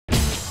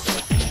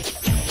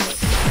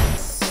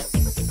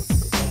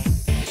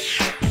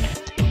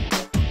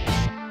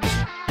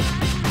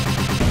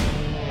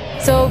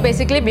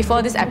basically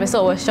before this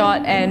episode was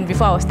shot and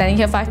before I was standing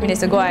here 5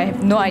 minutes ago, I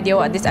have no idea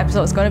what this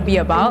episode is going to be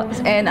about.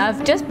 And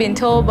I've just been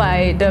told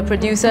by the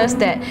producers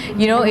that,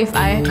 you know, if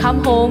I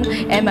come home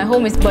and my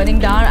home is burning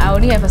down, I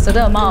only have a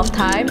certain amount of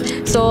time.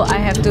 So I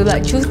have to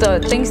like choose the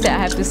things that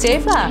I have to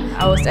save lah.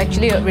 I was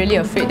actually really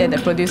afraid that the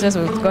producers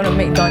were going to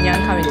make Don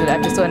Yang come into the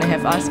episode and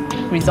have us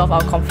resolve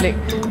our conflict.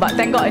 But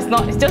thank God it's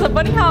not, it's just a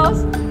burning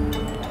house.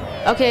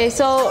 Okay,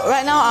 so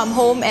right now I'm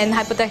home and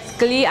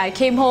hypothetically I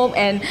came home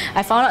and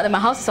I found out that my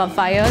house is on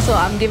fire, so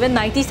I'm given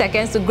 90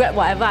 seconds to grab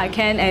whatever I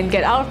can and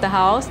get out of the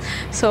house.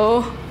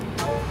 So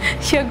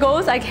here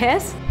goes, I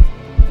guess.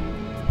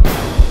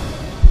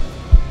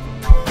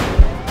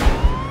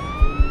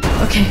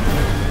 Okay,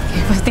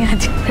 first thing I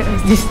have to grab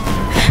is this.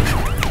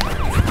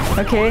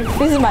 Okay,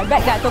 this is my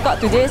bag that I took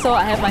out today, so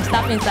I have my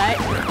stuff inside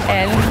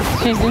and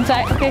she's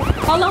inside. Okay,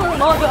 how long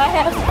more do I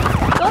have?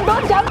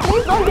 Don't jump,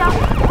 please, don't jump.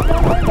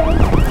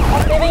 Don't.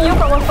 I'm saving you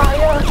from a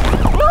fire.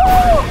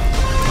 No!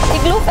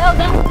 Igloo fell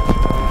down.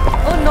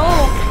 Oh no.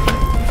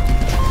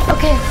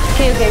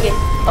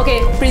 Okay,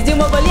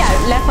 presumably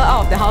I left her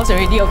out of the house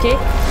already, okay?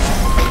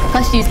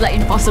 Because she's like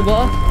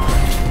impossible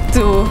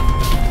to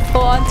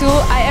hold on to.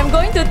 I am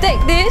going to take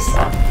this.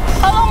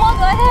 How long more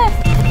do I have?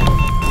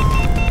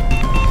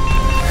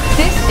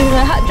 This is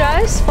my hard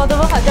drives,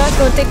 portable hard drives,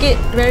 so take it,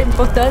 very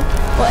important.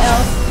 What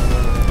else?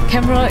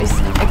 Camera is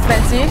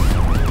expensive.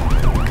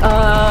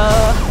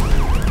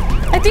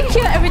 I think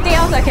here everything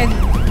else I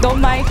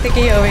don't mind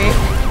taking it away.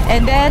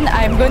 And then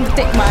I'm going to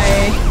take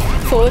my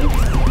phone.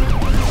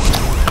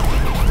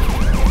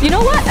 You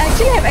know what? I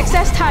actually have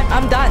excess time.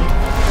 I'm done.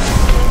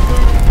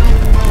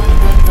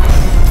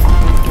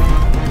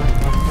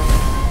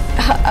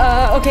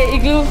 Okay,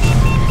 Igloo.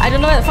 I don't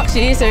know where the fuck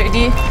she is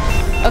already.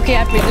 Okay,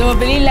 I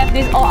presumably left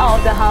this all out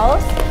of the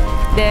house.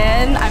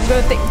 Then I'm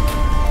going to take...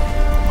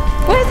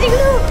 Where's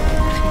Igloo?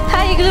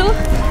 Hi Igloo.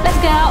 Let's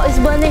get out. It's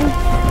burning.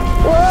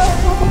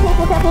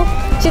 Whoa, careful.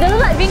 She doesn't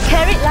like being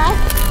carried lah.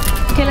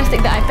 Okay, let's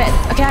take the iPad.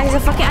 Okay, it's a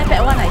fucking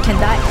iPad one. I can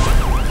die.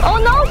 Oh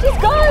no, she's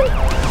gone.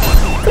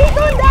 Please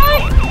don't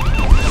die.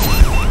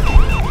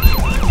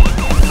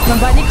 My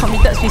buddy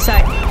committed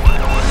suicide.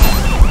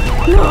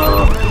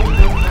 No.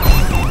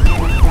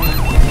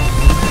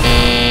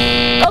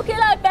 Okay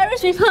lah, I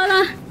perished with her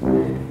lah.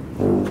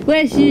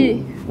 Where is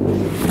she?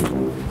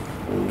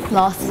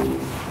 Lost.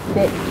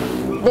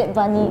 Dead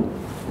bunny.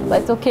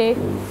 But it's okay.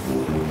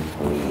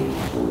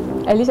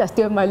 At least I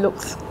still have my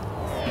looks.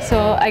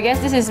 So I guess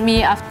this is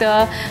me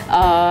after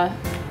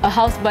a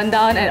house burned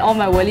down and all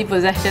my worldly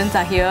possessions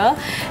are here.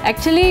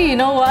 Actually, you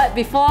know what?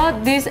 Before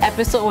this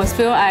episode was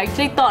filmed, I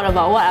actually thought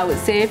about what I would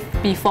save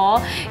before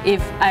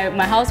if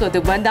my house were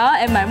to burn down.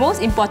 And my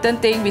most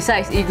important thing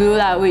besides Igloo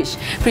lah, which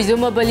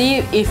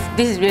presumably if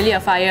this is really a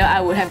fire,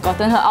 I would have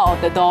gotten her out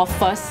of the door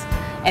first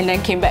and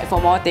then came back for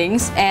more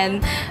things.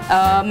 And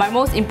my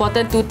most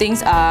important two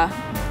things are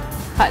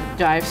hard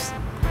drives,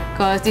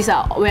 because these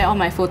are where all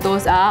my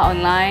photos are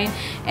online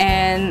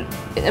and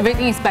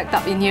everything is backed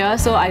up in here,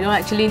 so I don't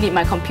actually need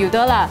my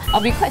computer lah.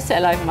 I'll be quite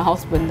sad like if my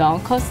house burned down,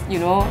 because you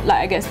know, like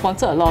I get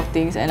sponsored a lot of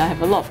things and I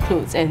have a lot of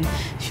clothes and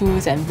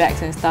shoes and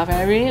bags and stuff and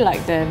I really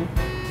like them.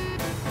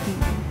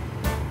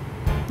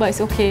 But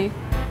it's okay.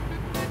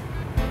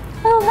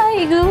 Oh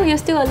hi Igloo, you're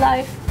still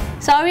alive.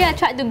 Sorry I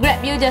tried to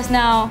grab you just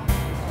now.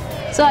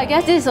 So I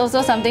guess this is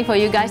also something for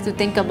you guys to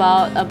think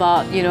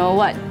about, you know,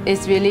 what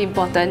is really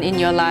important in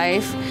your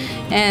life.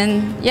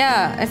 And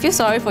yeah, I feel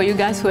sorry for you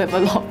guys who have a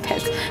lot of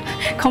pets.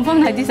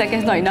 Confirm 90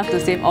 seconds not enough to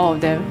save all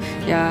of them.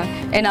 Yeah,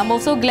 and I'm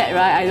also glad,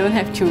 right, I don't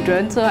have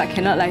children, so I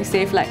cannot like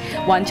save like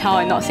one child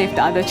and not save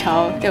the other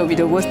child. That would be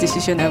the worst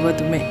decision ever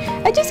to make.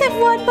 I just have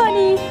one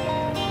bunny.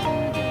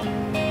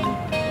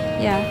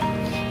 Yeah.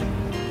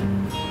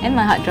 And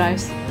my hard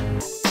drives.